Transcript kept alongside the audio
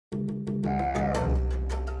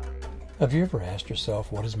Have you ever asked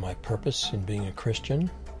yourself, what is my purpose in being a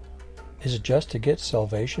Christian? Is it just to get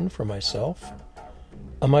salvation for myself?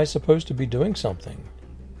 Am I supposed to be doing something?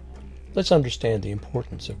 Let's understand the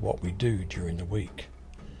importance of what we do during the week.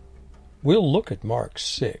 We'll look at Mark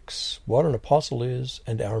 6, what an apostle is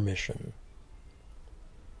and our mission.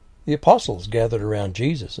 The apostles gathered around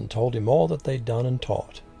Jesus and told him all that they'd done and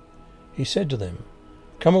taught. He said to them,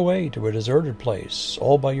 "Come away to a deserted place,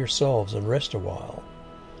 all by yourselves, and rest a while."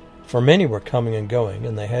 For many were coming and going,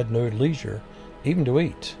 and they had no leisure even to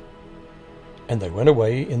eat. And they went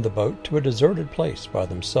away in the boat to a deserted place by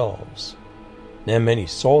themselves. Now many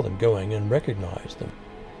saw them going and recognized them,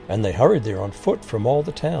 and they hurried there on foot from all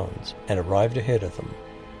the towns, and arrived ahead of them.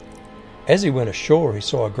 As he went ashore, he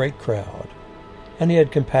saw a great crowd, and he had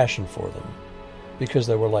compassion for them, because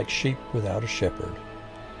they were like sheep without a shepherd.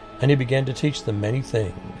 And he began to teach them many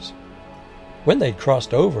things. When they had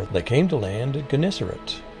crossed over, they came to land at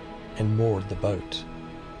Gennesaret, and moored the boat.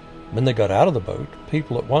 When they got out of the boat,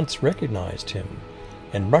 people at once recognized him,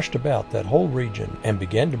 and rushed about that whole region, and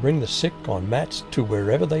began to bring the sick on mats to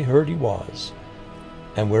wherever they heard he was.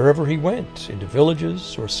 And wherever he went, into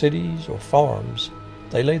villages or cities or farms,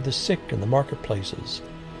 they laid the sick in the marketplaces,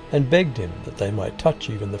 and begged him that they might touch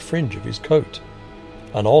even the fringe of his coat.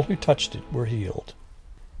 And all who touched it were healed.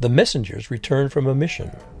 The messengers returned from a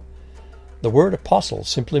mission. The word apostle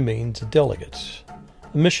simply means a delegate,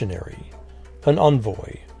 a missionary, an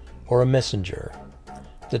envoy, or a messenger.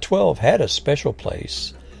 The 12 had a special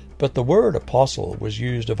place, but the word apostle was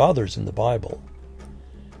used of others in the Bible.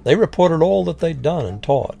 They reported all that they'd done and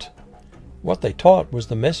taught. What they taught was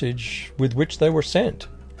the message with which they were sent.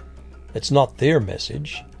 It's not their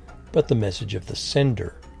message, but the message of the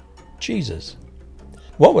sender, Jesus.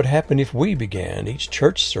 What would happen if we began each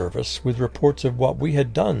church service with reports of what we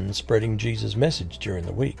had done spreading Jesus' message during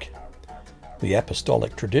the week? The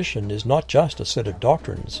apostolic tradition is not just a set of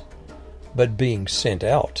doctrines, but being sent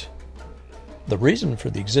out. The reason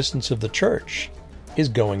for the existence of the church is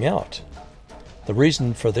going out. The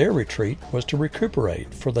reason for their retreat was to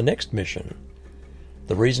recuperate for the next mission.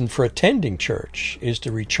 The reason for attending church is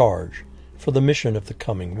to recharge for the mission of the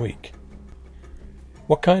coming week.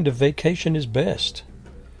 What kind of vacation is best?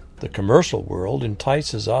 The commercial world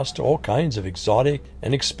entices us to all kinds of exotic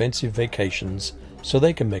and expensive vacations so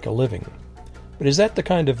they can make a living. But is that the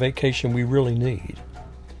kind of vacation we really need?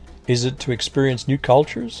 Is it to experience new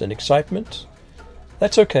cultures and excitement?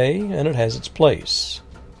 That's okay, and it has its place.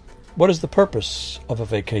 What is the purpose of a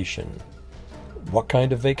vacation? What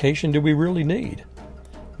kind of vacation do we really need?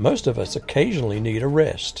 Most of us occasionally need a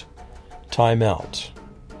rest, time out.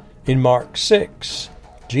 In Mark 6,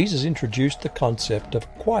 Jesus introduced the concept of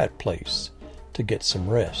a quiet place to get some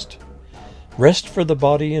rest. Rest for the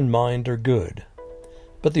body and mind are good.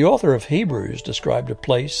 But the author of Hebrews described a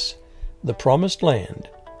place, the promised land,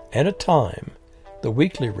 and a time, the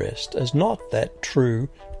weekly rest, as not that true,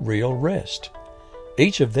 real rest.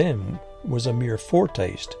 Each of them was a mere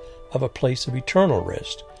foretaste of a place of eternal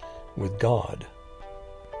rest with God.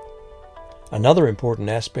 Another important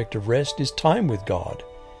aspect of rest is time with God,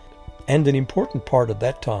 and an important part of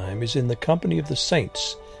that time is in the company of the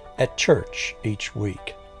saints at church each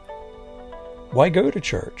week. Why go to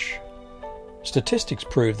church? Statistics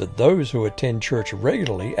prove that those who attend church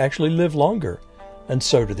regularly actually live longer, and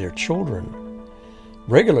so do their children.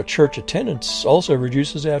 Regular church attendance also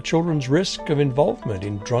reduces our children's risk of involvement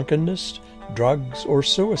in drunkenness, drugs, or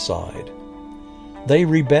suicide. They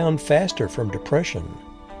rebound faster from depression,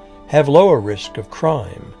 have lower risk of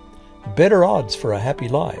crime, better odds for a happy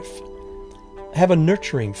life, have a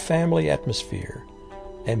nurturing family atmosphere,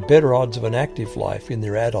 and better odds of an active life in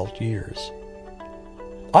their adult years.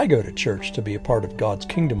 I go to church to be a part of God's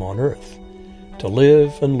kingdom on earth, to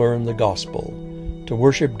live and learn the gospel, to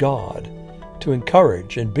worship God, to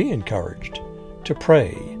encourage and be encouraged, to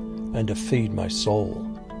pray, and to feed my soul.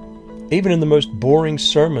 Even in the most boring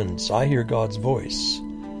sermons, I hear God's voice.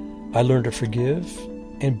 I learn to forgive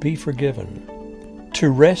and be forgiven,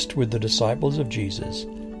 to rest with the disciples of Jesus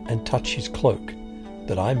and touch his cloak,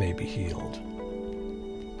 that I may be healed.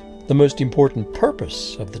 The most important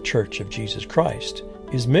purpose of the Church of Jesus Christ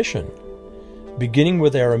is mission, beginning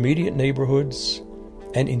with our immediate neighborhoods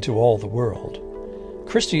and into all the world.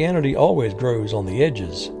 Christianity always grows on the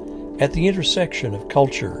edges, at the intersection of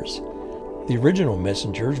cultures. The original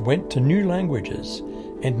messengers went to new languages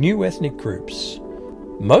and new ethnic groups.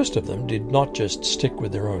 Most of them did not just stick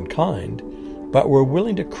with their own kind, but were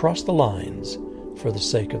willing to cross the lines for the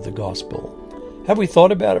sake of the gospel. Have we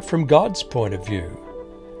thought about it from God's point of view?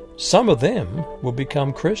 Some of them will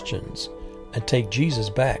become Christians and take Jesus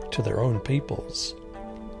back to their own peoples.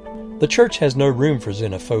 The church has no room for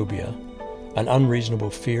xenophobia. an unreasonable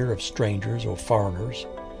fear of strangers or foreigners.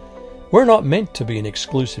 We're not meant to be an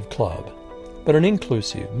exclusive club, but an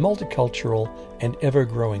inclusive, multicultural, and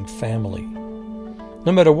ever-growing family.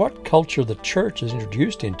 No matter what culture the church is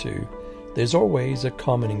introduced into, there's always a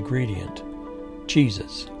common ingredient: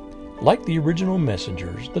 Jesus. Like the original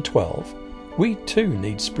messengers, the 12, we too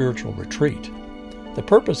need spiritual retreat. The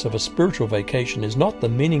purpose of a spiritual vacation is not the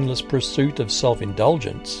meaningless pursuit of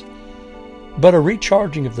self-indulgence, but a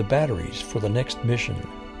recharging of the batteries for the next mission.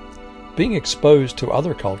 Being exposed to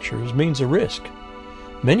other cultures means a risk.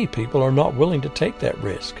 Many people are not willing to take that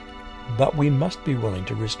risk, but we must be willing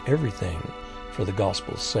to risk everything for the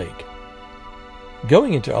gospel's sake.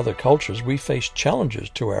 Going into other cultures, we face challenges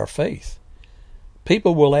to our faith.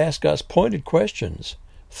 People will ask us pointed questions,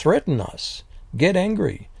 threaten us, get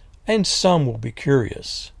angry, and some will be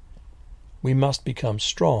curious. We must become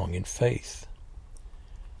strong in faith.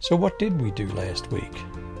 So what did we do last week?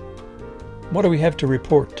 What do we have to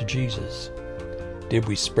report to Jesus? Did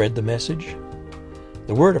we spread the message?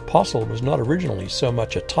 The word apostle was not originally so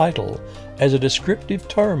much a title as a descriptive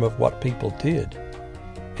term of what people did.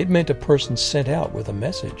 It meant a person sent out with a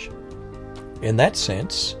message. In that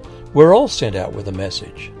sense, we're all sent out with a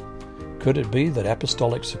message. Could it be that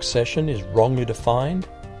apostolic succession is wrongly defined?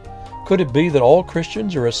 Could it be that all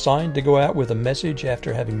Christians are assigned to go out with a message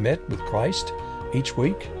after having met with Christ each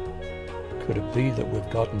week? Could it be that we've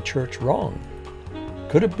gotten church wrong?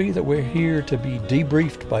 Could it be that we're here to be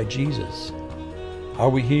debriefed by Jesus? Are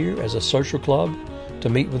we here as a social club to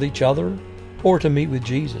meet with each other, or to meet with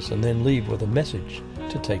Jesus and then leave with a message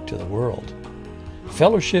to take to the world?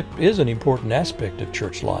 Fellowship is an important aspect of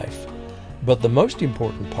church life, but the most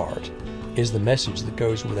important part is the message that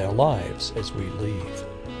goes with our lives as we leave.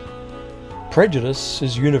 Prejudice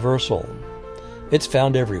is universal. It's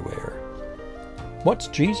found everywhere. What's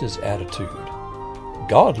Jesus' attitude?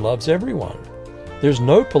 God loves everyone. There's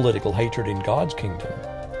no political hatred in God's kingdom.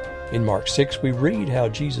 In Mark 6, we read how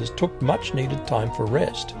Jesus took much needed time for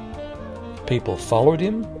rest. People followed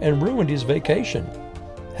him and ruined his vacation.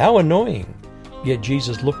 How annoying! Yet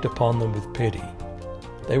Jesus looked upon them with pity.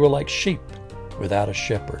 They were like sheep without a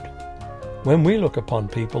shepherd. When we look upon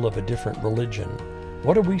people of a different religion,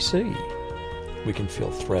 what do we see? We can feel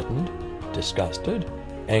threatened, disgusted,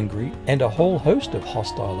 angry, and a whole host of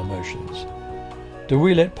hostile emotions. Do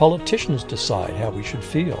we let politicians decide how we should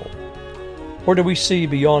feel? Or do we see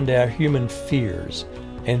beyond our human fears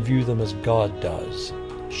and view them as God does,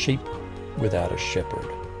 sheep without a shepherd?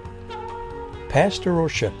 Pastor or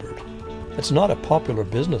shepherd? That's not a popular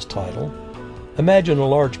business title. Imagine a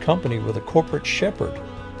large company with a corporate shepherd.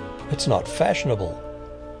 It's not fashionable.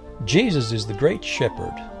 Jesus is the great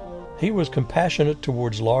shepherd. He was compassionate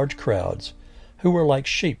towards large crowds who were like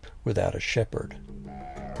sheep without a shepherd.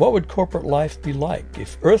 What would corporate life be like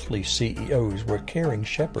if earthly CEOs were caring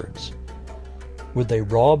shepherds? Would they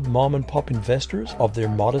rob mom-and-pop investors of their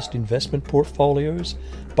modest investment portfolios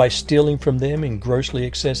by stealing from them in grossly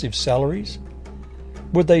excessive salaries?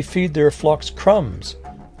 Would they feed their flocks crumbs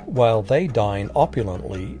while they dine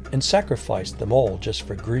opulently and sacrifice them all just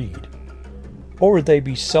for greed? Or would they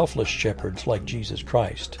be selfless shepherds like Jesus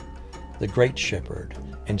Christ, the great shepherd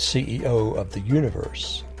and CEO of the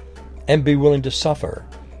universe, and be willing to suffer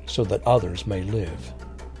so that others may live?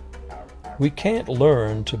 We can't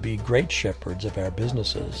learn to be great shepherds of our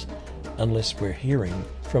businesses unless we're hearing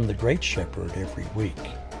from the great shepherd every week.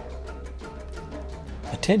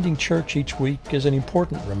 Attending church each week is an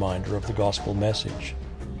important reminder of the gospel message.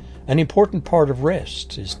 An important part of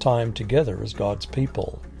rest is time together as God's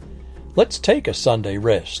people. Let's take a Sunday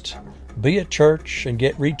rest, be at church, and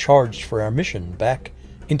get recharged for our mission back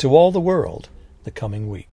into all the world the coming week.